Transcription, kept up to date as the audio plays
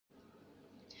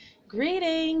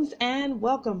Greetings and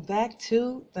welcome back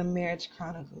to the Marriage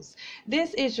Chronicles.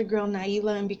 This is your girl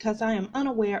Naila, and because I am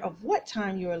unaware of what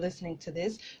time you are listening to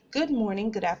this, good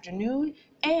morning, good afternoon,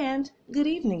 and good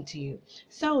evening to you.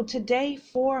 So today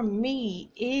for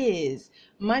me is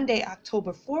Monday,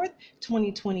 October 4th,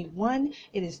 2021.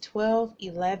 It is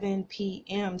 12:11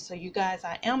 p.m. So you guys,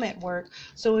 I am at work.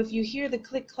 So if you hear the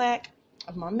click clack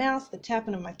of my mouse, the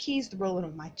tapping of my keys, the rolling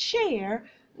of my chair,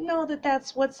 know that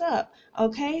that's what's up.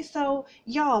 Okay, so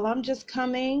y'all, I'm just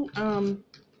coming.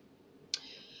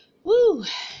 Woo,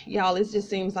 y'all, it just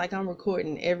seems like I'm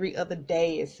recording every other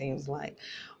day. It seems like,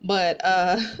 but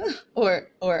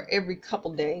or every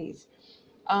couple days.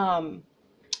 Um,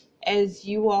 as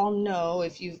you all know,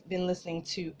 if you've been listening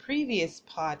to previous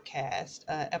podcast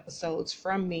episodes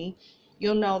from me,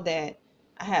 you'll know that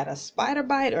I had a spider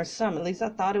bite or some. At least I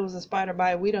thought it was a spider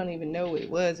bite. We don't even know what it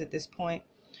was at this point,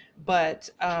 but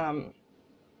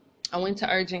I went to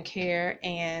urgent care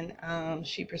and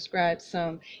she prescribed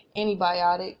some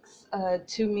antibiotics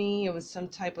to me. It was some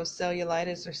type of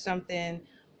cellulitis or something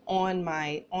on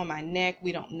my neck.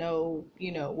 We don't know,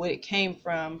 what it came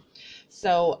from.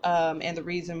 So, and the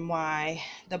reason why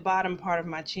the bottom part of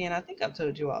my chin, I think I've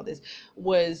told you all this,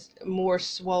 was more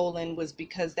swollen was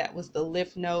because that was the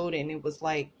lymph node, and it was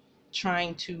like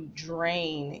trying to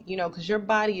drain, because your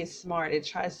body is smart. It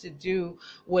tries to do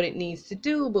what it needs to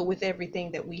do, but with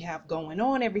everything that we have going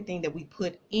on, everything that we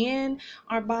put in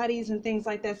our bodies and things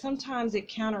like that, sometimes it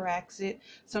counteracts it.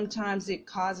 Sometimes it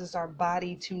causes our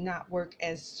body to not work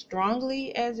as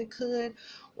strongly as it could,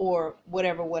 or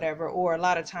whatever, or a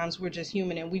lot of times we're just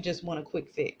human and we just want a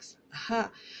quick fix.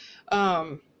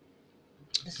 um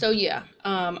so yeah,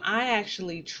 I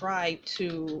actually try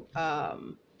to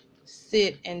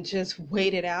sit and just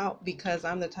wait it out, because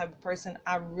I'm the type of person,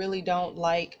 I really don't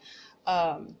like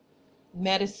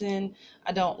medicine.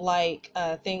 I don't like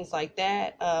things like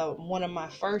that. One of my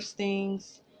first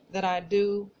things that I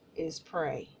do is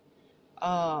pray.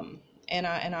 And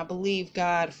I believe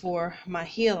God for my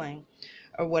healing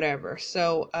or whatever.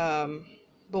 So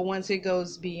but once it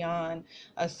goes beyond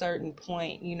a certain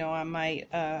point, I might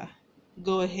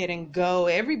go ahead and go.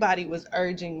 Everybody was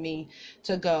urging me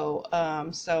to go.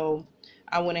 So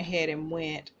I went ahead and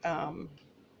went.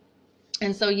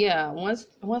 And so yeah,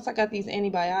 once I got these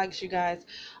antibiotics, you guys,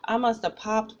 I must have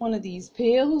popped one of these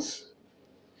pills.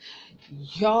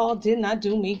 Y'all, did not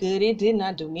do me good. It did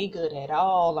not do me good at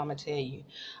all, I'm gonna tell you.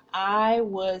 I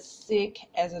was sick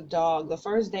as a dog. The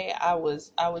first day I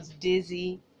was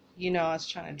dizzy. I was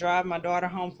trying to drive my daughter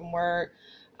home from work.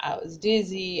 I was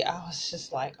dizzy. I was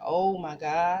just like, oh my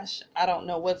gosh, I don't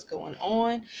know what's going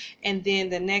on. And then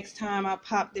the next time I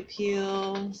popped the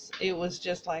pills, it was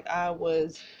just like I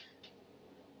was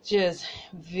just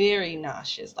very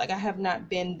nauseous. Like, I have not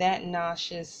been that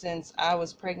nauseous since I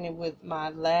was pregnant with my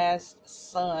last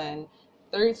son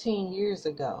 13 years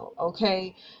ago.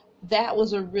 Okay. That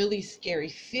was a really scary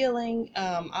feeling.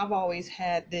 I've always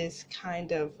had this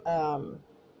kind of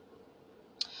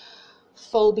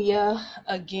phobia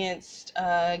against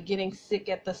getting sick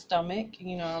at the stomach.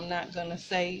 I'm not gonna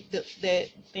say that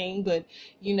thing, but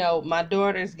my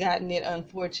daughter's gotten it,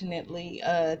 unfortunately,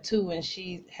 too, and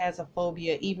she has a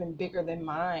phobia even bigger than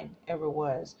mine ever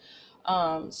was.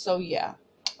 So yeah,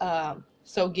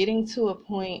 so getting to a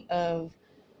point of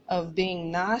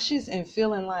being nauseous and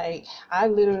feeling like I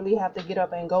literally have to get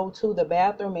up and go to the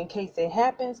bathroom in case it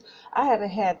happens. I haven't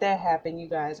had that happen, you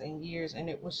guys, in years, and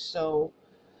it was so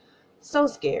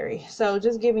scary. So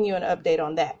just giving you an update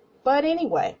on that. But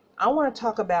anyway, I want to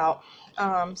talk about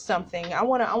something. I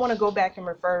want to go back and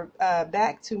refer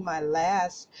back to my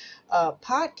last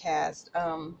podcast,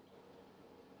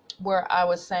 where I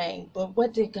was saying, but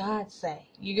what did God say?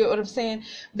 You get what I'm saying?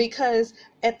 Because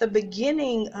at the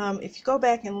beginning, if you go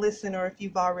back and listen, or if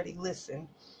you've already listened,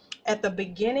 at the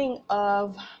beginning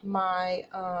of my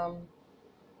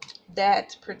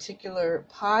that particular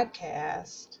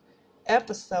podcast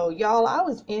episode, y'all, I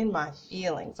was in my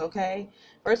feelings. Okay,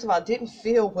 first of all, I didn't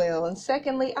feel well, and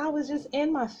secondly, I was just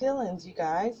in my feelings, you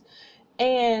guys.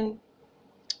 And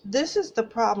this is the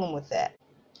problem with that.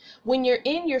 When you're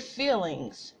in your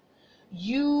feelings,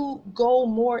 you go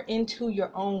more into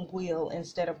your own will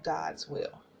instead of God's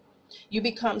will. You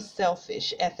become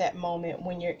selfish at that moment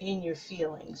when you're in your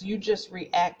feelings. You just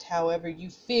react however you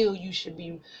feel you should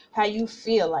be, how you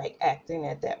feel like acting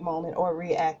at that moment or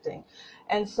reacting.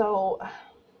 And so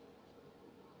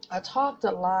I talked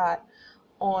a lot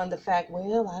on the fact,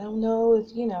 well, I don't know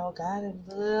if, God,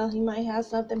 well, he might have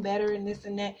something better and this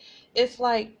and that. It's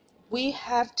like, we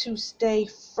have to stay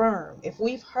firm. If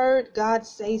we've heard God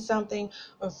say something,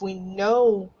 or if we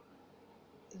know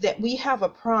that we have a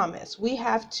promise. We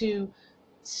have to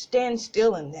stand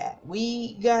still in that.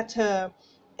 We got to,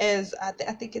 as I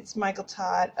think it's Michael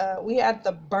Todd, we had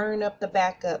to burn up the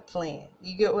backup plan.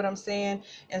 You get what I'm saying?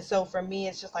 And so for me,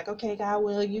 it's just like, okay, God,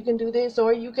 well, you can do this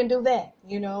or you can do that,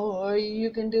 or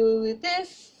you can do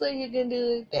this or you can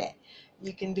do that.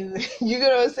 You can do, you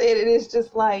get what I'm saying? And it's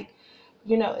just like,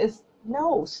 it's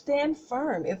no, stand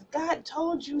firm. If God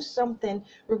told you something,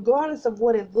 regardless of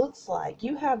what it looks like,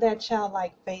 you have that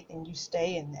childlike faith and you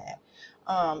stay in that.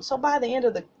 So by the end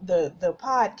of the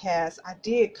podcast, I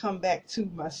did come back to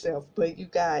myself, but you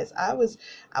guys, I was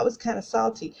kind of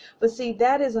salty. But see,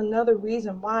 that is another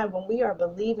reason why when we are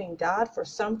believing God for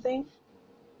something,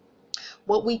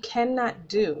 what we cannot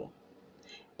do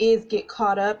is get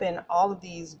caught up in all of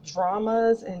these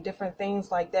dramas and different things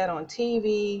like that on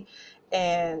TV.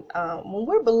 And when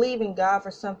we're believing God for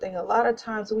something, a lot of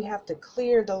times we have to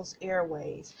clear those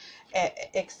airways,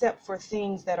 except for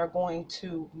things that are going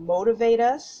to motivate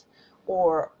us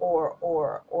or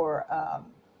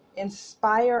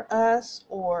inspire us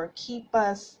or keep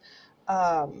us.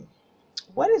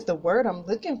 What is the word I'm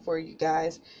looking for, you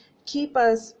guys? Keep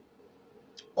us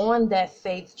on that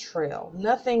faith trail.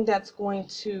 Nothing that's going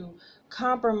to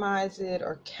compromise it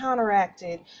or counteract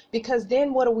it, because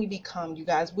then what do we become, you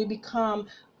guys? We become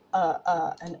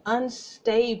an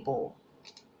unstable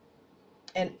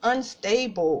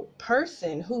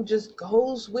person who just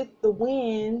goes with the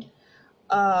wind,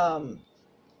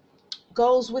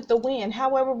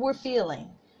 however we're feeling.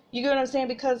 You get what I'm saying?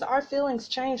 Because our feelings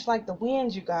change like the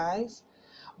wind, you guys.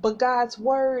 But God's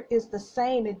word is the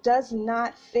same. It does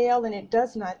not fail and it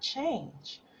does not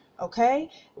change. Okay?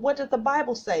 What does the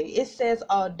Bible say? It says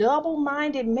a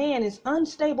double-minded man is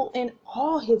unstable in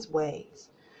all his ways.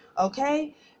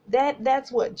 Okay?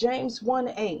 That's what James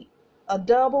 1:8. A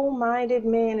double-minded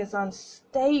man is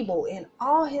unstable in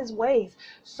all his ways.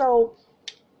 So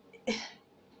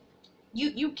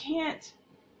you can't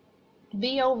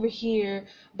be over here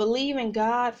believing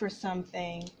God for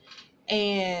something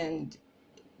and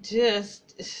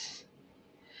just,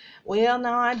 well,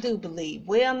 no, I do believe.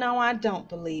 Well, no, I don't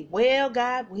believe. Well,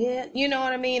 God, well, you know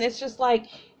what I mean? It's just like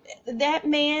that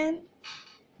man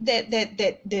that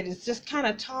is just kind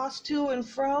of tossed to and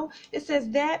fro. It says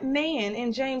that man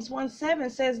in James 1:7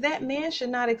 says that man should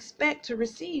not expect to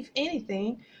receive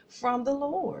anything from the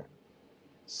Lord.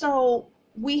 So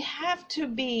we have to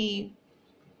be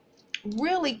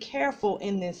really careful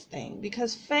in this thing,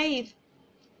 because faith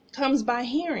comes by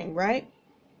hearing, right?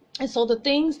 And so the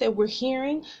things that we're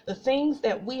hearing, the things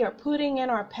that we are putting in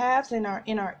our paths, in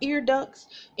our ear ducts,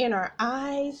 in our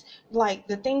eyes, like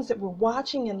the things that we're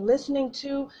watching and listening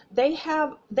to, they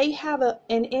have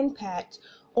an impact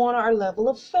on our level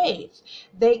of faith.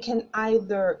 They can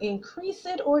either increase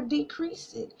it or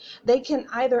decrease it. They can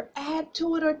either add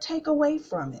to it or take away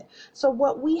from it. So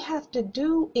what we have to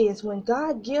do is, when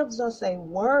God gives us a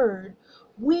word,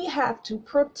 we have to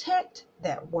protect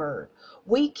that word.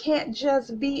 We can't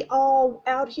just be all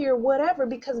out here whatever,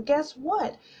 because guess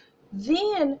what?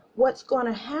 Then what's going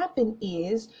to happen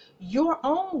is your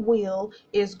own will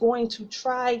is going to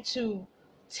try to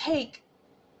take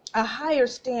a higher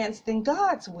stance than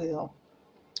God's will.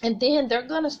 And then they're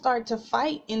going to start to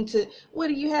fight into, what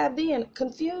do you have then?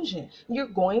 Confusion. You're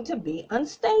going to be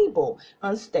unstable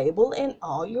in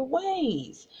all your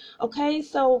ways. Okay,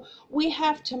 so we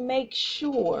have to make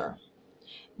sure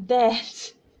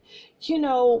that,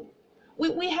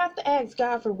 we have to ask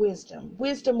God for wisdom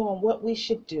on what we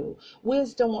should do,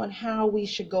 wisdom on how we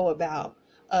should go about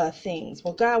things.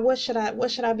 Well, God, what should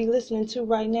I be listening to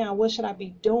right now? What should I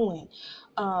be doing?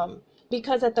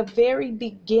 Because at the very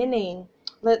beginning,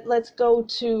 let's go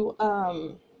to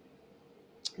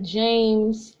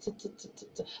James.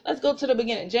 Let's go to the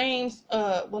beginning. James,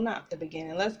 not the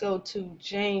beginning. Let's go to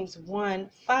James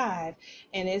 1:5,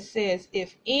 and it says,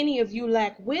 "If any of you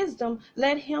lack wisdom,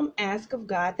 let him ask of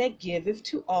God that giveth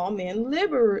to all men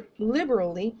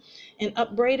liberally, and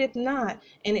upbraideth not,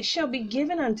 and it shall be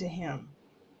given unto him.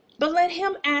 But let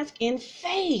him ask in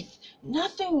faith,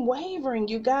 nothing wavering."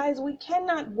 You guys, we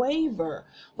cannot waver.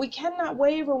 We cannot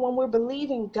waver when we're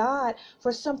believing God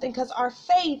for something, because our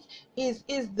faith is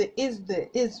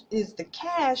the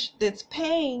cash that's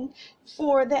paying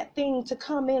for that thing to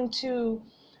come into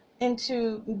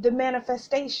the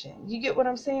manifestation. You get what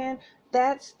I'm saying?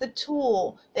 That's the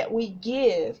tool that we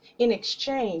give in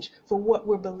exchange for what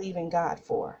we're believing God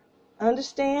for.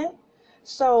 Understand?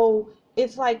 So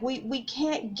it's like we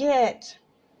can't get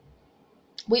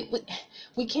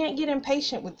we can't get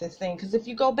impatient with this thing, because if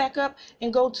you go back up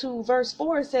and go to verse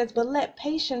 4, it says, "But let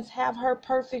patience have her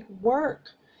perfect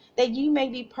work, that ye may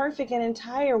be perfect and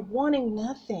entire, wanting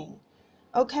nothing."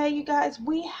 Okay, you guys,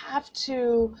 we have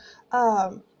to,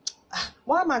 um,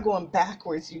 why am I going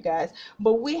backwards, you guys?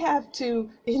 But we have to,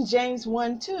 in James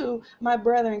 1:2, my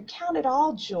brethren, count it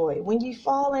all joy when you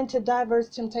fall into diverse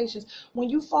temptations. When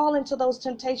you fall into those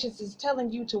temptations, it's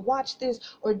telling you to watch this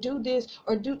or do,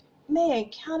 man,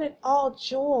 count it all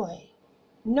joy.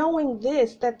 Knowing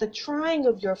this, that the trying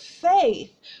of your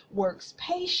faith works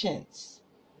patience.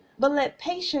 But let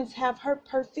patience have her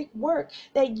perfect work,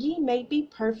 that ye may be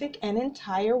perfect and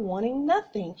entire, wanting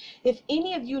nothing. If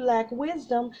any of you lack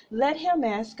wisdom, let him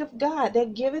ask of God,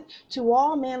 that giveth to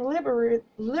all men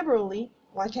liberally.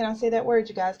 Why can't I say that word,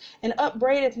 you guys? And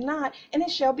upbraideth not, and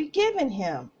it shall be given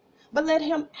him. But let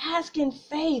him ask in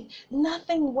faith,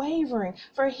 nothing wavering.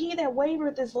 For he that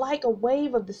wavereth is like a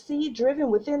wave of the sea,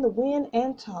 driven within the wind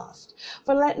and tossed.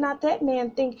 For let not that man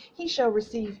think he shall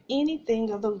receive anything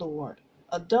of the Lord.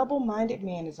 A double-minded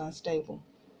man is unstable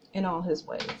in all his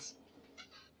ways.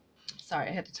 Sorry,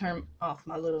 I had to turn off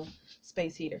my little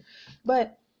space heater.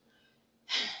 But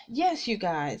yes, you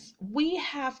guys, we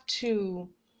have to,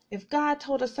 if God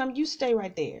told us something, you stay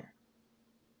right there.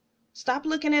 Stop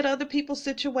looking at other people's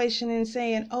situation and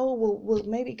saying, oh, well,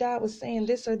 maybe God was saying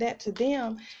this or that to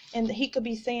them, and he could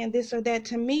be saying this or that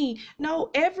to me.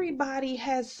 No, everybody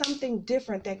has something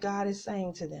different that God is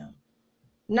saying to them.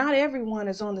 Not everyone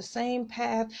is on the same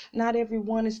path. Not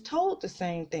everyone is told the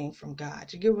same thing from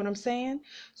God. You get what I'm saying?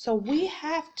 So we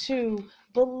have to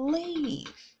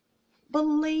believe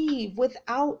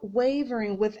without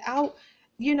wavering, without,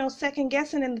 second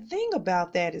guessing. And the thing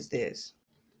about that is this.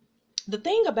 The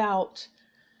thing about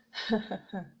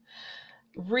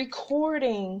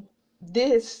recording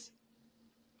this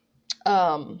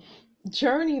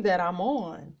journey that I'm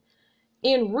on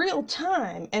in real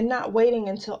time and not waiting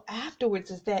until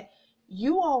afterwards is that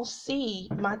you all see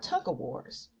my tug of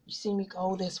wars. You see me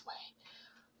go this way,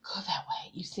 go that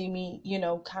way. You see me,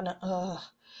 kind of,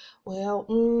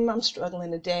 I'm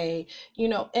struggling today,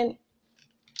 and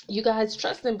you guys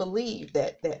trust and believe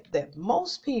that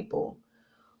most people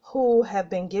who have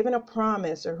been given a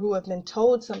promise or who have been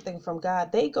told something from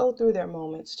God, they go through their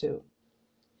moments too.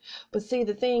 But see,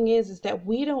 the thing is that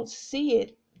we don't see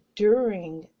it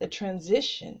during the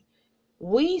transition.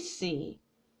 We see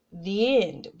the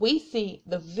end. We see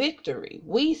the victory.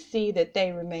 We see that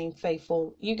they remain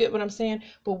faithful. You get what I'm saying?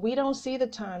 But we don't see the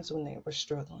times when they were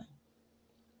struggling.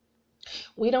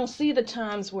 We don't see the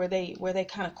times where they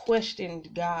kind of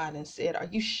questioned God and said, "Are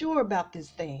you sure about this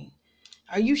thing?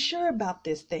 Are you sure about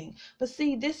this thing?" But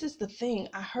see, this is the thing.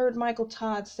 I heard Michael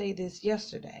Todd say this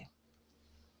yesterday.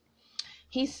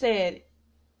 He said,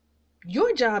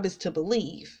 "Your job is to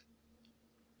believe.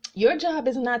 Your job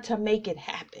is not to make it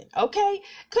happen." Okay?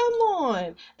 Come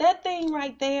on. That thing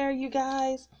right there, you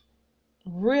guys,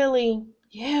 really,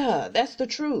 yeah, that's the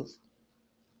truth.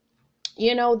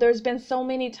 There's been so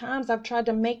many times I've tried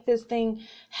to make this thing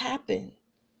happen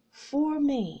for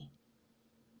me.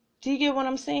 Do you get what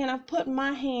I'm saying? I've put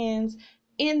my hands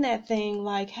in that thing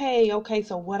like, hey, okay,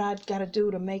 so what I got to do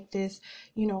to make this,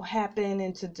 happen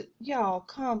and y'all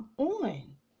come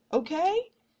on.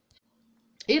 Okay?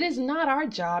 It is not our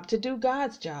job to do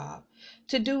God's job.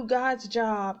 To do God's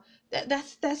job,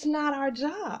 that's not our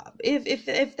job.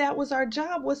 If that was our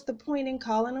job, what's the point in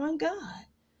calling on God?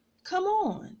 Come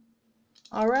on.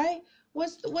 All right?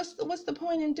 What's the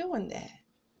point in doing that?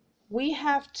 We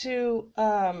have to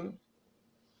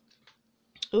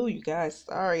oh, you guys,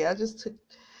 sorry. I just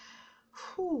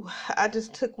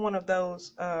took one of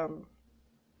those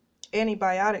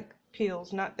antibiotic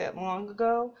pills not that long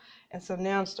ago, and so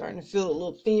now I'm starting to feel a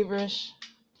little feverish.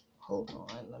 Hold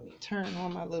on, let me turn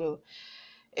on my little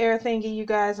air thingy, you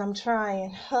guys. I'm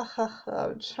trying.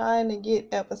 I'm trying to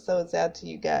get episodes out to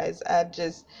you guys. I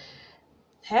just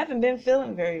haven't been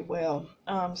feeling very well.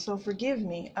 So forgive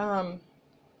me.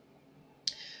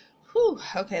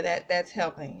 Okay, that's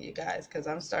helping you guys because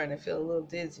I'm starting to feel a little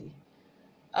dizzy.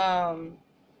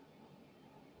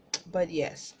 But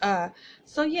yes.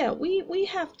 So yeah, we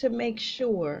have to make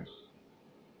sure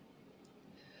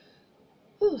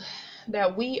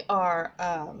that we are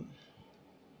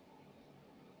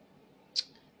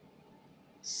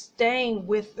staying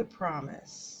with the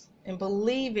promise and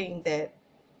believing that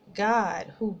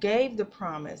God, who gave the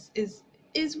promise, is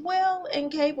well and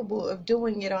capable of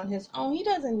doing it on his own. He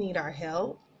doesn't need our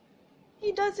help.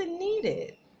 He doesn't need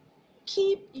it.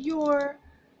 Keep your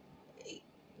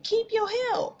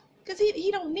help, because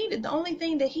he don't need it. The only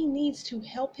thing that he needs to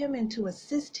help him and to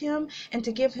assist him and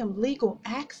to give him legal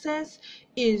access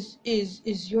is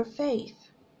your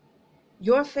faith.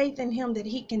 Your faith in him that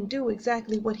he can do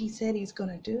exactly what he said he's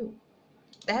going to do.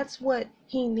 That's what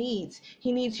he needs.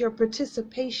 He needs your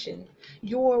participation,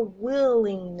 your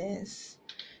willingness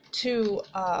to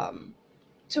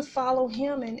follow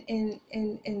him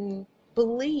and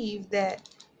believe that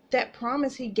that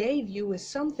promise he gave you is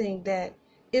something that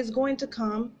is going to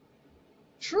come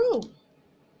true.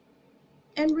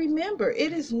 And remember,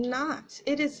 it is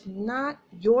not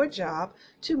your job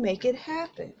to make it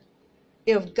happen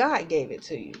if God gave it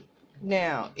to you.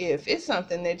 Now, if it's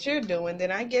something that you're doing,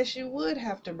 then I guess you would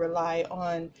have to rely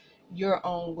on your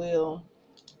own will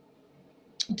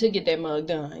to get that mug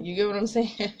done. You get what I'm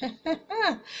saying?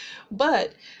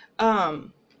 But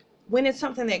when it's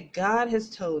something that God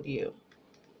has told you,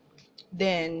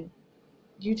 then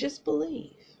you just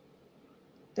believe.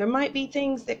 There might be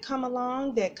things that come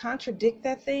along that contradict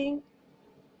that thing,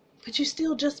 but you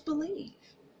still just believe.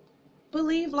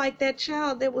 Believe like that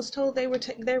child that was told they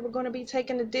were going to be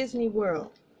taken to Disney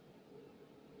World.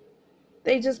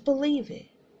 They just believe it.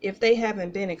 If they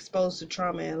haven't been exposed to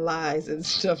trauma and lies and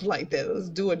stuff like that, let's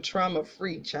do a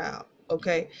trauma-free child,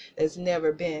 okay? That's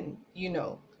never been,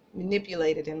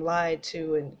 manipulated and lied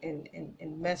to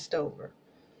and messed over.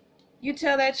 You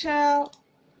tell that child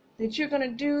that you're going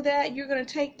to do that, you're going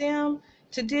to take them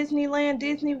to Disneyland,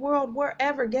 Disney World,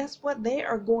 wherever, guess what? They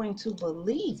are going to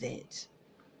believe it.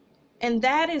 And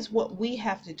that is what we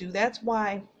have to do. That's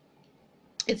why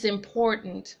it's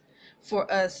important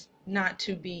for us not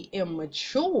to be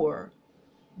immature,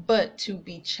 but to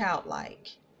be childlike.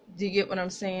 Do you get what I'm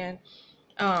saying?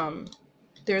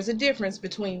 There's a difference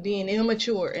between being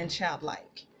immature and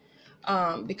childlike.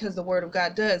 Because the word of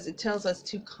God it tells us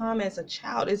to come as a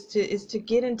child, is to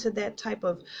get into that type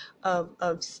of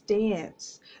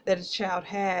stance that a child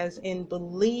has in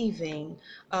believing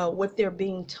what they're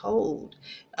being told,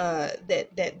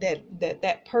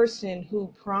 that person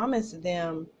who promised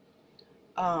them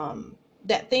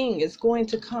that thing is going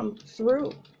to come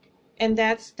through. And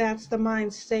that's the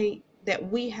mind state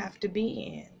that we have to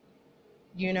be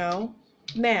in,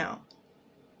 Now,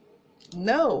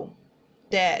 know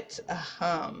that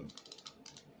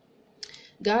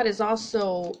God has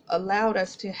also allowed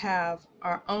us to have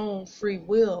our own free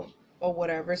will or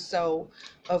whatever. So,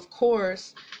 of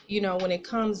course, when it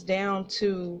comes down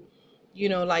to,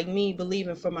 like me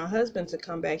believing for my husband to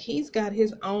come back, he's got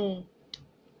his own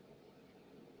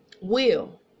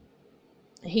will.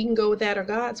 He can go with that or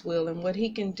God's will. And what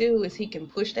he can do is he can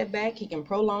push that back. He can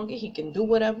prolong it. He can do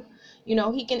whatever.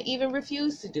 He can even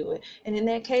refuse to do it. And in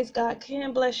that case, God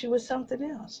can bless you with something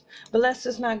else. But let's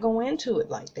just not go into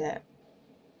it like that,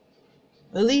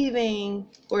 believing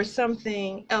for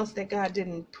something else that God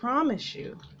didn't promise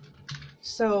you.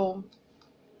 So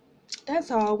that's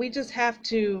all. We just have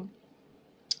to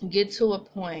get to a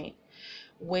point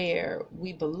where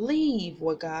we believe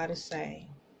what God is saying.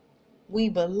 We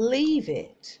believe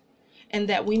it, and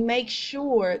that we make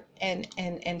sure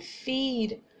and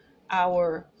feed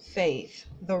our faith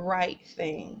the right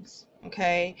things,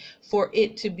 okay, for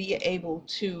it to be able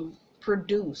to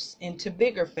produce into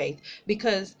bigger faith.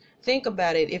 Because think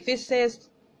about it, if it says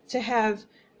to have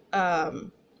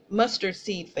mustard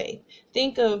seed faith,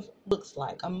 think of looks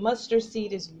like a mustard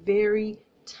seed is very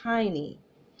tiny.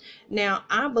 Now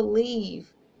I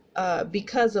believe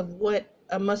because of what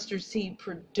a mustard seed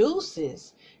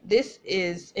produces, this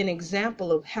is an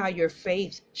example of how your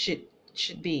faith should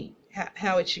be,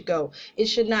 how it should go. It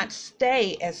should not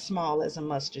stay as small as a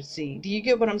mustard seed. Do you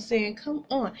get what I'm saying? Come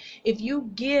on. If you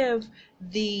give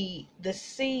the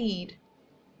seed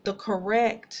the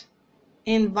correct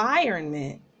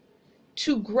environment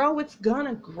to grow, it's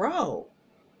gonna grow,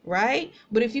 right?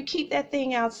 But if you keep that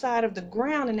thing outside of the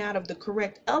ground and out of the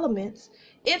correct elements,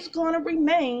 it's going to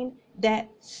remain that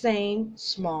same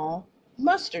small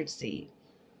mustard seed.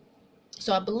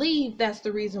 So I believe that's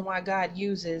the reason why God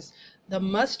uses the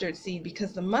mustard seed,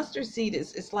 because the mustard seed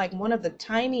is like one of the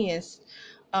tiniest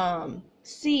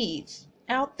seeds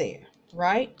out there,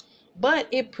 right? But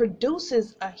it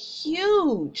produces a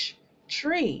huge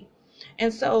tree.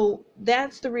 And so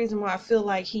that's the reason why I feel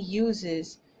like he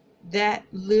uses that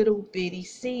little bitty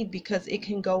seed, because it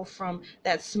can go from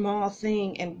that small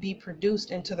thing and be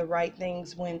produced into the right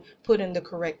things when put in the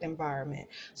correct environment.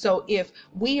 So if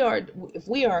we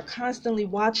are constantly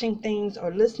watching things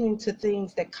or listening to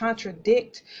things that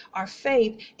contradict our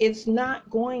faith, it's not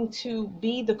going to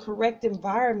be the correct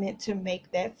environment to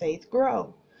make that faith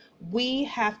grow. We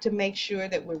have to make sure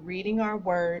that we're reading our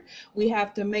word. We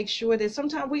have to make sure that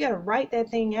sometimes we got to write that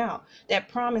thing out, that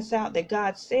promise out that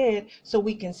God said, so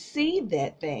we can see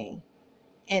that thing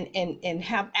and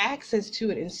have access to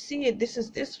it and see it.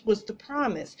 This was the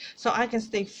promise, so I can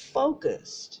stay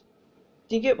focused.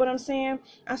 Do you get what I'm saying?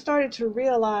 I started to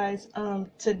realize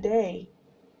today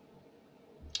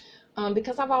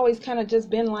because I've always kind of just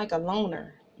been like a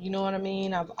loner. You know what I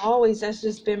mean? That's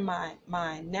just been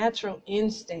my natural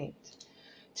instinct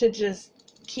to just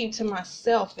keep to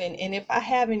myself. And if I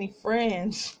have any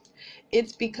friends,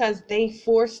 it's because they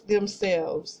forced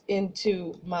themselves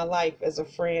into my life as a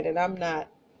friend. And I'm not,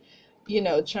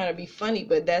 trying to be funny,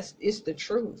 but it's the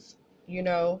truth. You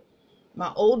know,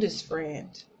 my oldest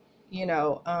friend, you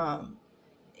know,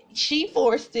 she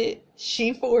forced it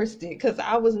because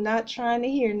I was not trying to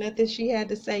hear nothing she had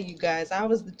to say. You guys, I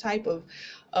was the type of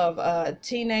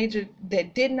teenager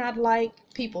that did not like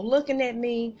people looking at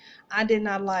me. I did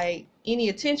not like any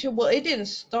attention. Well, it didn't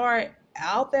start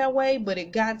out that way, but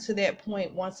it got to that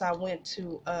point once I went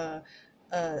to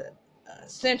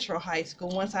Central High School.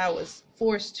 Once I was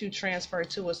forced to transfer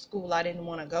to a school I didn't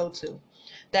want to go to,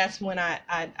 that's when I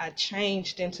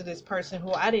changed into this person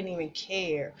who I didn't even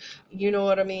care. You know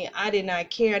what I mean? I did not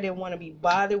care. I didn't want to be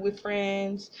bothered with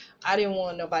friends. I didn't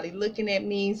want nobody looking at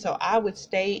me. So I would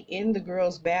stay in the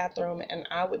girls' bathroom, and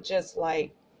I would just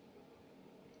like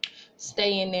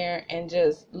stay in there and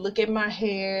just look at my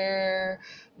hair,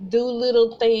 do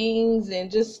little things, and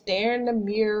just stare in the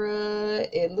mirror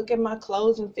and look at my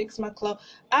clothes and fix my clothes.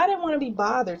 I didn't want to be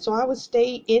bothered, so I would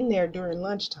stay in there during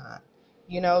lunchtime,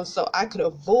 so I could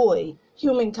avoid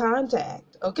human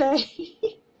contact, okay?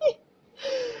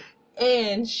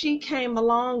 And she came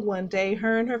along one day,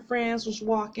 her and her friends was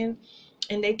walking,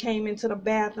 and they came into the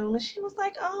bathroom, and she was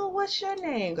like, "Oh, what's your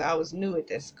name?" I was new at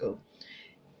that school.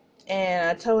 And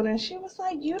I told her, and she was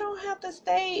like, "You don't have to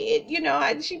stay."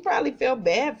 She probably felt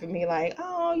bad for me, like,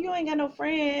 "Oh, you ain't got no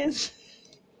friends."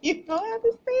 You don't have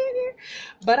to stay in here.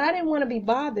 But I didn't want to be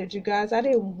bothered, you guys. I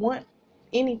didn't want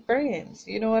any friends.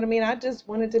 You know what I mean? I just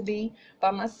wanted to be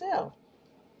by myself.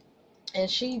 And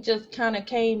she just kind of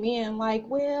came in like,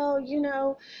 "Well,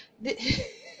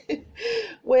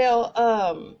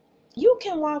 well, you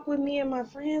can walk with me and my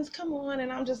friends. Come on."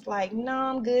 And I'm just like, "No,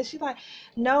 I'm good." She's like,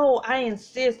 "No, I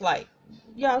insist." Like,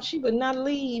 y'all, she would not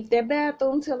leave that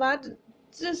bathroom till I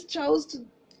just chose to,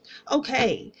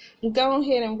 okay, go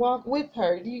ahead and walk with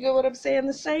her. Do you get what I'm saying?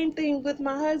 The same thing with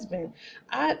my husband.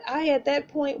 I at that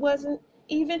point wasn't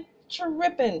even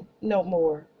tripping no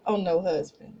more on no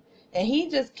husband. And he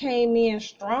just came in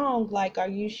strong, like, "Are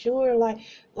you sure?" Like,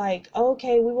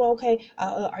 "Okay, we were okay.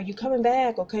 Are you coming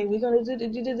back? Okay, we're gonna do.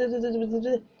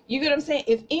 You get what I'm saying?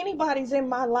 If anybody's in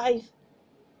my life,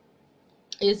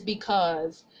 it's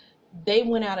because they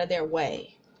went out of their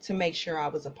way to make sure I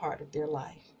was a part of their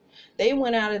life. They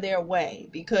went out of their way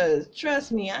because,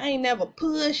 trust me, I ain't never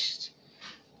pushed.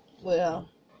 Well,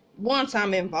 once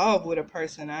I'm involved with a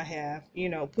person, I have,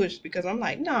 pushed, because I'm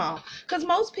like, no. Because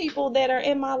most people that are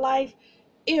in my life,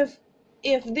 if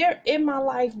they're in my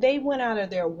life, they went out of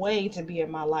their way to be in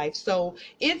my life. So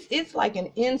it's like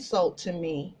an insult to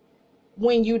me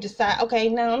when you decide, "Okay,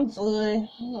 now I'm good.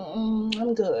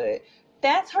 I'm good."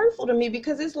 That's hurtful to me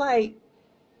because it's like,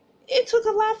 it took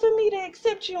a lot for me to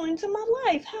accept you into my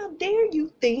life. How dare you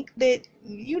think that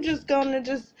you just gonna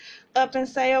just up and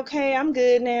say, "Okay, I'm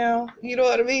good now." You know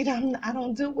what I mean? I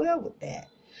don't do well with that.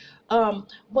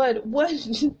 But what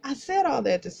I said all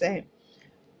that to say,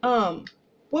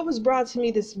 what was brought to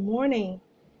me this morning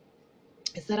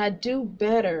is that I do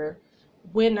better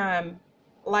when I'm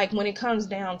like, when it comes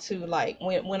down to like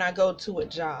when I go to a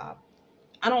job.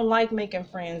 I don't like making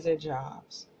friends at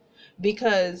jobs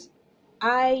because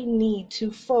I need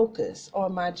to focus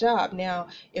on my job. Now,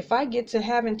 if I get to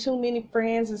having too many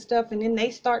friends and stuff, and then they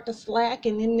start to slack,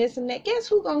 and then this and that, guess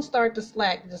who gonna start to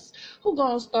slack? Who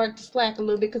gonna start to slack a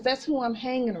little bit? Because that's who I'm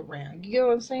hanging around. You know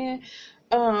what I'm saying?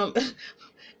 Um,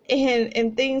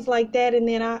 and things like that. And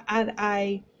then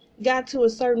I got to a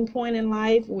certain point in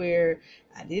life where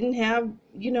I didn't have,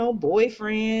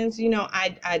 boyfriends.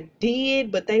 I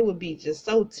did, but they would be just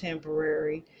so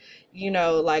temporary.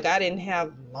 Like, I didn't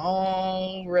have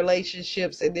long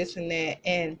relationships and this and that.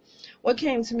 And what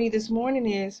came to me this morning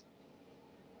is,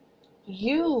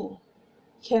 you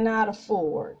cannot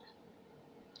afford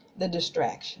the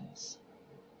distractions.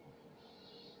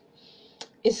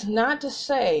 It's not to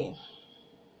say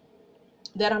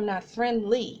that I'm not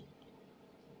friendly,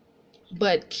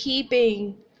 but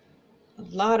keeping a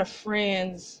lot of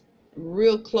friends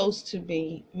real close to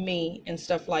me and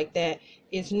stuff like that,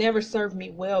 it's never served me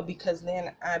well, because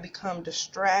then I become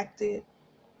distracted.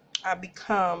 I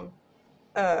become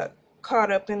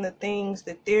caught up in the things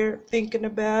that they're thinking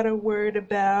about or worried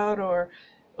about, or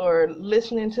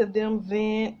listening to them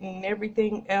vent and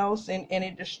everything else, and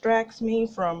it distracts me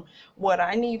from what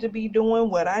I need to be doing,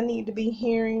 what I need to be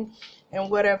hearing,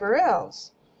 and whatever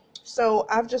else. So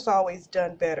I've just always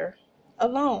done better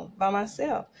alone by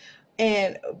myself.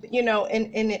 And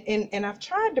and I've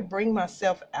tried to bring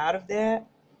myself out of that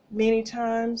many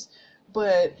times,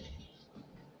 but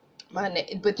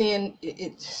then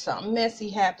something messy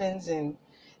happens, and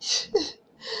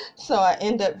so I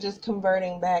end up just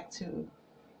converting back to,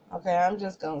 okay, I'm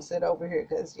just gonna sit over here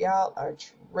because y'all are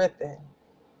tripping.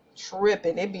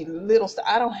 It be little stuff.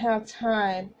 I don't have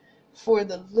time for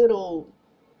the little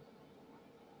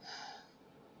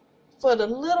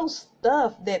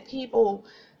stuff that people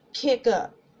kick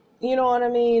up. You know what I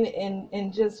mean?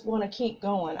 And just want to keep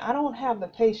going. I don't have the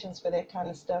patience for that kind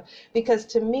of stuff, because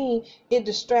to me, it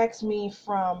distracts me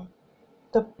from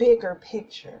the bigger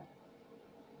picture.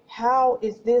 How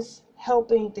is this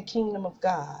helping the kingdom of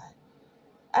God?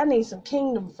 I need some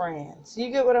kingdom friends.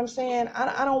 You get what I'm saying?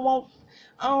 I don't want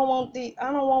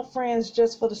friends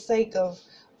just for the sake of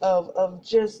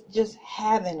just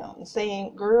having them,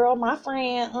 saying, girl, my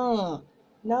friend,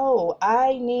 no,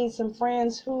 I need some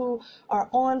friends who are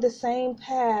on the same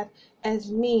path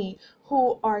as me,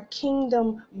 who are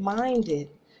kingdom minded,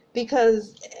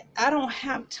 because I don't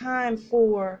have time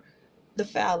for the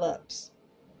foul ups.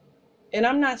 And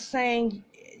I'm not saying,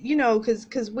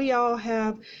 because we all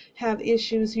have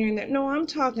issues here and there. No, I'm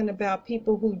talking about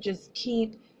people who just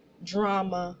keep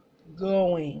drama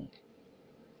going.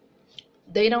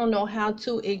 They don't know how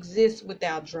to exist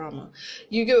without drama.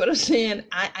 You get what I'm saying?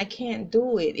 I can't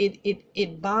do it.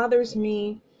 It bothers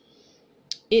me.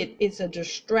 It's a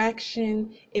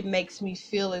distraction. It makes me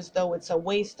feel as though it's a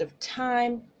waste of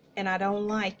time, and I don't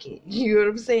like it. You know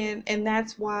what I'm saying? And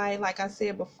that's why, like I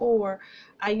said before,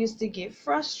 I used to get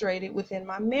frustrated within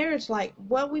my marriage. Like,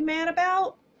 what we mad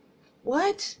about?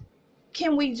 What?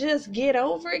 Can we just get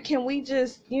over it? Can we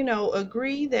just,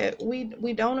 agree that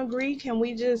we don't agree? Can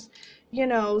we just,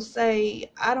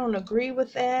 say, I don't agree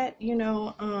with that,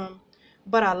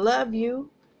 but I love you,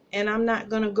 and I'm not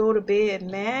going to go to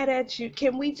bed mad at you.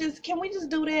 Can we just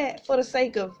do that for the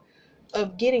sake of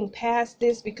getting past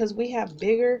this, because we have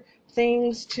bigger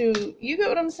things to, you get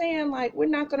what I'm saying? Like, we're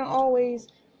not going to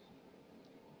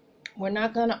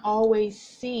always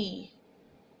see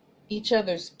each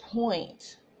other's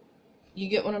point. You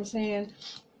get what I'm saying?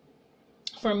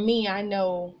 For me, I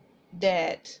know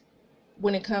that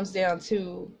when it comes down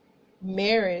to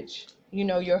marriage,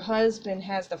 your husband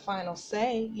has the final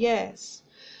say, yes,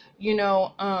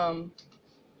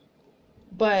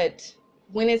 but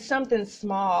when it's something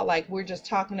small, like we're just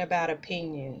talking about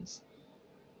opinions,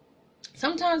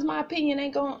 sometimes my opinion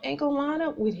ain't gonna line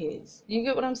up with his. You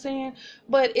get what I'm saying?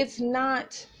 But it's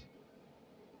not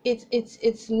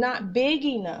big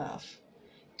enough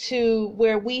to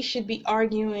where we should be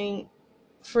arguing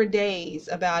for days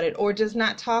about it, or just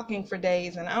not talking for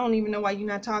days. And I don't even know why you're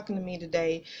not talking to me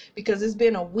today, because it's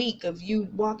been a week of you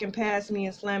walking past me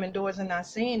and slamming doors and not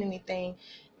saying anything,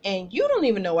 and you don't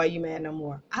even know why you're mad no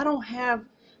more. I don't have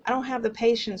the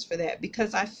patience for that,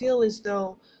 because I feel as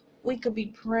though we could be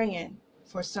praying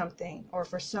for something or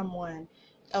for someone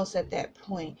else at that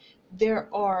point. There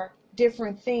are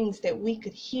different things that we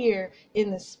could hear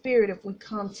in the spirit if we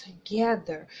come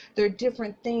together. There are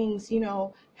different things,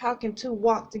 how can two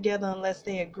walk together unless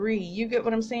they agree? You get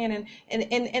what I'm saying?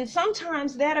 And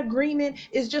sometimes that agreement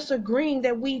is just agreeing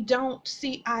that we don't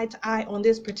see eye to eye on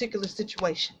this particular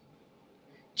situation.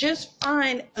 Just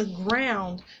find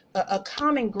a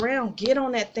common ground, get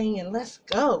on that thing, and let's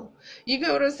go. You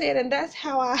get what I'm saying? And that's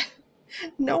how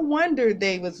no wonder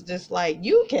they was just like,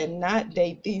 you cannot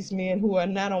date these men who are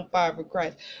not on fire for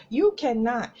Christ. You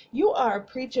cannot. You are a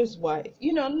preacher's wife.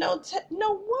 No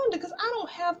wonder, because I don't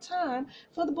have time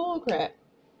for the bull crap.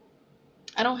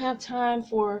 I don't have time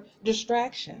for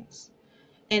distractions.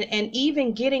 And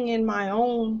even getting in my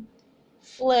own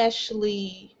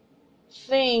fleshly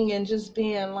thing and just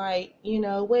being like,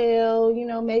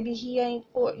 well, maybe he ain't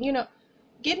for,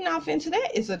 getting off into that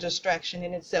is a distraction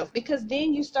in itself, because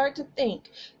then you start to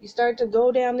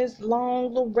go down this long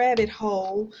little rabbit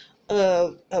hole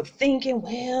of thinking,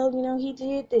 well, he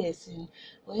did this, and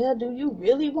well, do you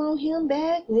really want him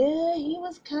back? Well,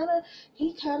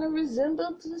 he kind of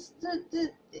resembled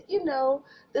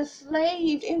the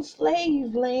slave in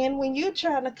slave land. When you're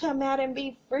trying to come out and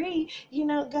be free,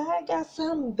 God got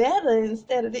something better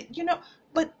instead of it,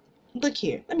 but look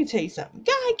here, let me tell you something.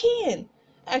 God can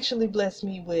actually bless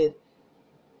me with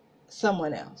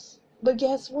someone else. But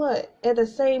guess what? At the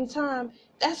same time,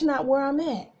 that's not where I'm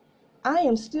at. I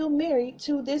am still married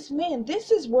to this man.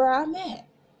 This is where I'm at.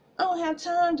 I don't have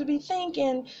time to be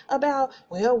thinking about,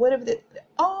 well, whatever.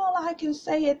 All I can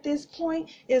say at this point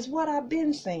is what I've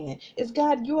been saying. Is,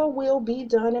 God, your will be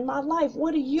done in my life.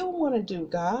 What do you want to do,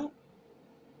 God?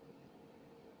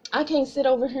 I can't sit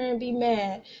over here and be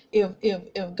mad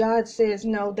if God says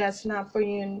no, that's not for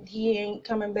you and he ain't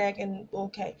coming back, and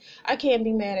okay. I can't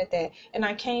be mad at that. And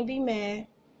I can't be mad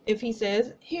if he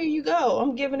says, here you go,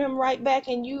 I'm giving him right back,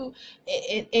 and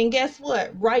and guess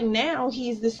what? Right now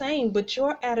he's the same, but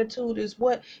your attitude is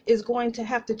what is going to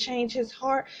have to change his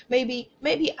heart. Maybe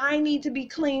I need to be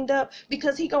cleaned up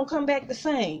because he gonna come back the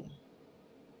same.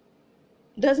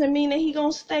 Doesn't mean that he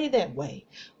gonna stay that way.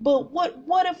 But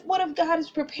what if God is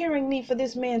preparing me for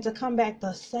this man to come back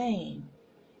the same,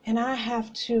 and I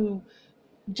have to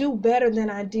do better than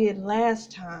I did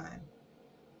last time?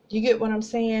 You get what I'm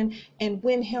saying? And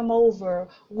win him over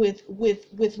with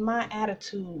my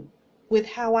attitude, with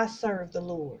how I serve the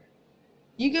Lord.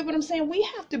 You get what I'm saying? We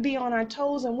have to be on our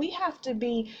toes, and we have to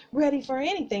be ready for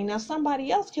anything. Now, somebody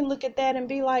else can look at that and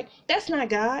be like, that's not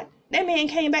God. That man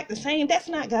came back the same. That's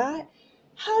not God.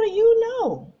 How do you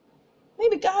know?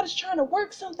 Maybe God is trying to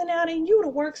work something out in you to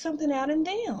work something out in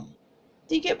them.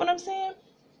 Do you get what I'm saying?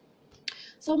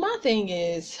 So my thing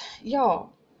is,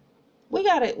 y'all, we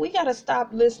gotta stop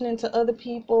listening to other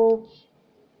people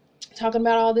talking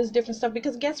about all this different stuff,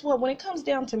 because guess what? When it comes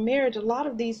down to marriage, a lot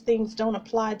of these things don't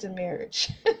apply to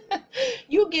marriage.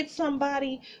 You get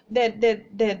somebody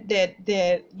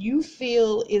that you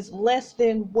feel is less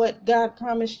than what God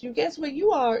promised you. Guess what?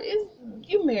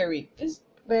 You married. It's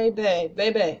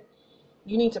baby.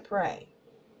 You need to pray.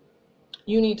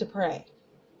 You need to pray.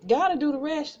 God will do the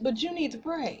rest, but you need to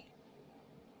pray.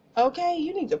 Okay?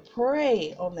 You need to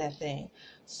pray on that thing.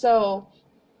 So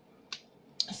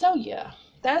yeah,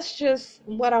 that's just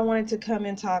what I wanted to come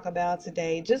and talk about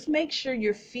today. Just make sure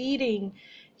you're feeding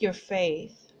your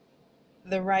faith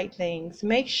the right things.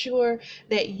 Make sure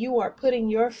that you are putting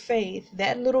your faith,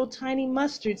 that little tiny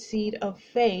mustard seed of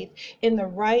faith, in the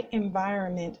right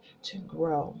environment to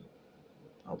grow.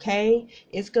 Okay?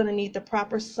 It's going to need the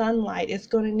proper sunlight. It's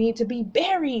going to need to be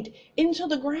buried into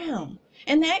the ground.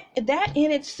 And that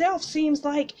in itself seems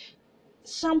like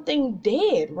something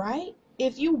dead, right?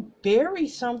 If you bury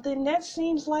something, that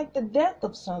seems like the death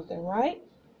of something, right?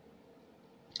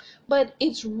 But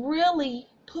it's really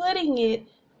putting it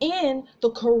in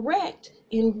the correct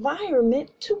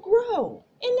environment to grow.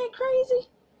 Isn't that crazy?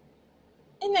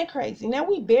 Isn't that crazy? Now,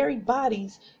 we bury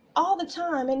bodies all the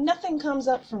time and nothing comes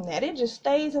up from that. It just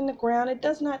stays in the ground. It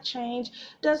does not change,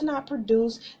 does not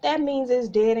produce. That means it's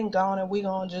dead and gone, and we're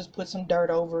going to just put some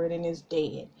dirt over it and it's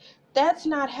dead. That's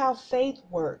not how faith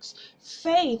works.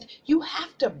 Faith, you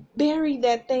have to bury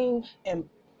that thing and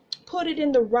put it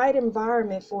in the right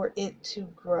environment for it to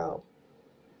grow,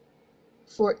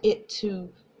 for it to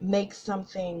make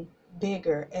something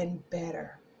bigger and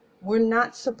better. We're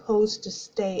not supposed to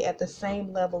stay at the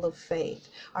same level of faith.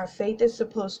 Our faith is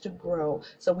supposed to grow.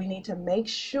 So we need to make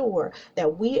sure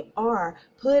that we are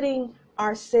putting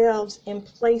ourselves in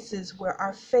places where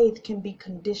our faith can be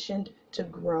conditioned to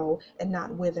grow and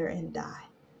not wither and die.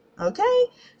 Okay,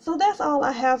 so that's all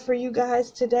I have for you guys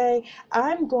today.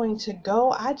 I'm going to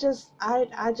go. I just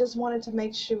wanted to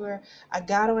make sure I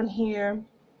got on here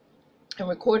and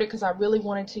recorded, because I really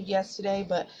wanted to yesterday,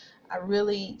 but I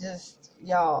really just,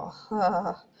 y'all,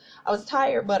 I was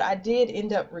tired, but I did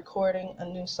end up recording a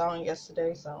new song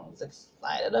yesterday, so I was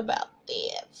excited about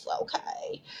this.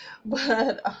 Okay,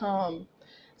 but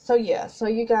so yeah, so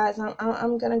you guys,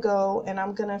 I'm gonna go and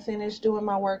I'm gonna finish doing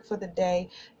my work for the day.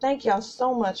 Thank y'all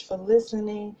so much for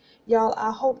listening. Y'all,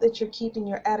 I hope that you're keeping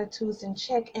your attitudes in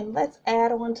check, and let's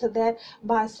add on to that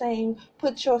by saying,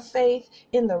 put your faith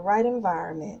in the right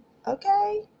environment.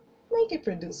 Okay? Make it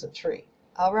produce a tree.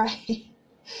 All right?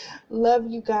 Love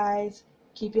you guys.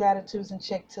 Keep your attitudes in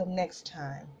check till next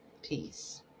time.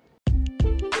 Peace.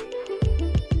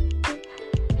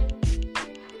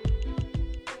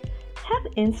 Have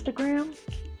Instagram?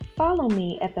 Follow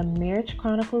me at the Marriage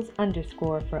Chronicles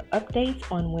 _ for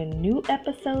updates on when new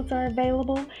episodes are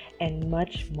available and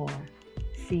much more.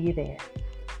 See you there.